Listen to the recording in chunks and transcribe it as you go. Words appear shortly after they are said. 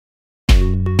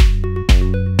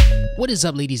What is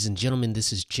up, ladies and gentlemen?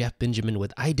 This is Jeff Benjamin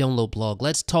with iDownloadBlog.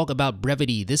 Let's talk about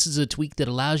Brevity. This is a tweak that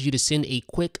allows you to send a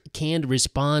quick canned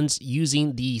response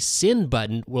using the send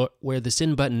button where the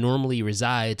send button normally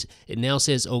resides. It now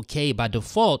says OK. By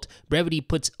default, Brevity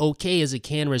puts OK as a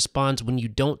canned response when you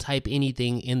don't type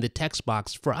anything in the text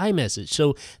box for iMessage.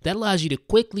 So that allows you to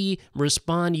quickly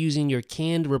respond using your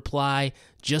canned reply.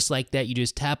 Just like that, you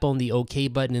just tap on the OK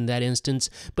button in that instance.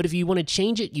 But if you want to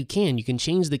change it, you can. You can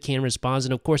change the canned response.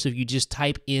 And of course, if you just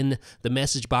type in the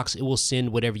message box, it will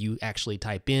send whatever you actually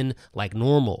type in like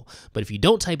normal. But if you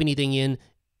don't type anything in,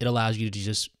 it allows you to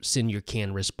just send your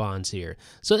canned response here.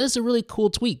 So that's a really cool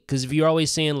tweak, because if you're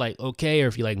always saying like okay, or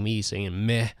if you're like me saying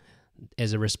meh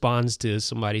as a response to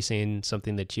somebody saying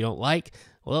something that you don't like,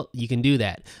 well, you can do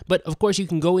that. But of course, you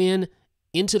can go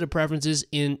into the preferences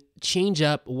and change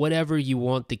up whatever you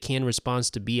want the canned response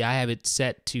to be. I have it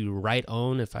set to write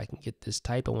on. If I can get this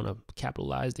type, I want to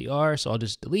capitalize the R, so I'll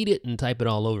just delete it and type it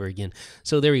all over again.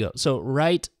 So there we go. So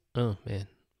write, oh man,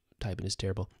 typing is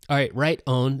terrible. All right, write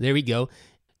on, there we go.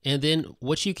 And then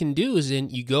what you can do is then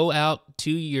you go out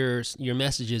to your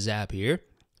messages app here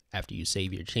after you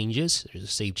save your changes. There's a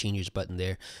save changes button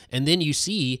there. And then you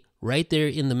see right there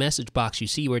in the message box, you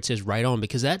see where it says write on,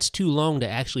 because that's too long to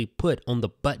actually put on the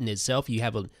button itself. You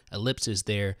have an ellipsis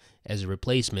there as a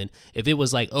replacement. If it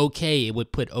was like okay, it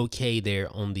would put okay there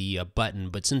on the button.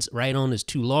 But since write on is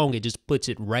too long, it just puts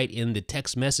it right in the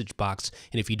text message box.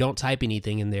 And if you don't type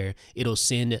anything in there, it'll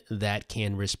send that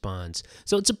canned response.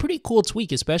 So it's a pretty cool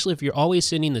tweak, especially if you're always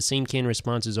sending the same canned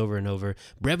responses over and over.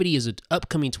 Brevity is an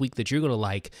upcoming tweak that you're going to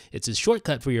like. It's a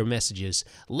shortcut for your messages.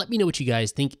 Let me know what you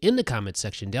guys think in the comment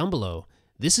section down below.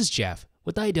 This is Jeff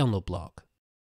with iDownloadBlog.